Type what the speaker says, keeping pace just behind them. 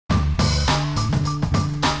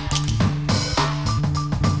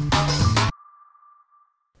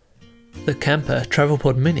The Kampa Travel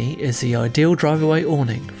Pod Mini is the ideal drive-away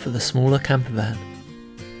awning for the smaller camper van.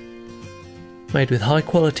 Made with high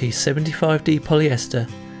quality 75D polyester,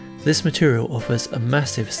 this material offers a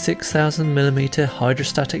massive 6000mm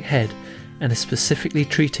hydrostatic head and is specifically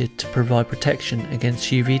treated to provide protection against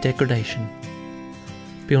UV degradation.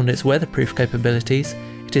 Beyond its weatherproof capabilities,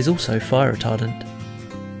 it is also fire retardant.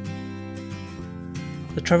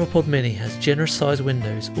 The Travel Pod Mini has generous sized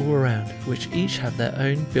windows all around, which each have their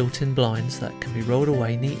own built-in blinds that can be rolled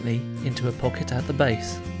away neatly into a pocket at the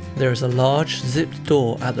base. There is a large zipped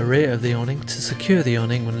door at the rear of the awning to secure the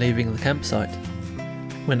awning when leaving the campsite.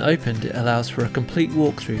 When opened, it allows for a complete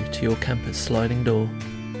walkthrough to your camper's sliding door.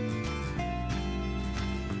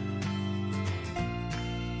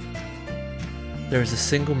 There is a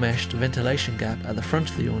single meshed ventilation gap at the front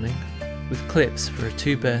of the awning, with clips for a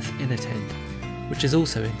 2-berth inner tent, which is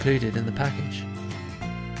also included in the package.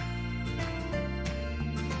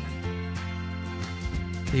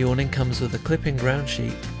 The awning comes with a clip-in ground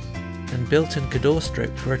sheet and built-in Cador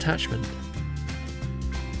strip for attachment.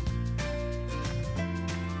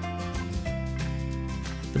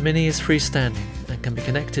 The Mini is freestanding and can be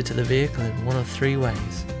connected to the vehicle in one of 3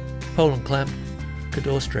 ways: pole and clamp,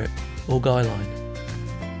 Cador strip or guy line.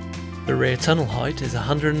 The rear tunnel height is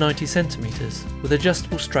 190cm with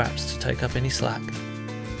adjustable straps to take up any slack.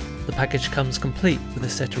 The package comes complete with a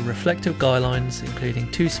set of reflective guy lines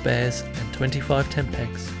including 2 spares and 25 tent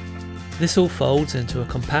pegs. This all folds into a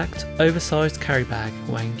compact, oversized carry bag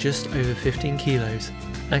weighing just over 15 kilos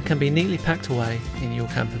and can be neatly packed away in your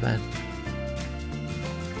camper van.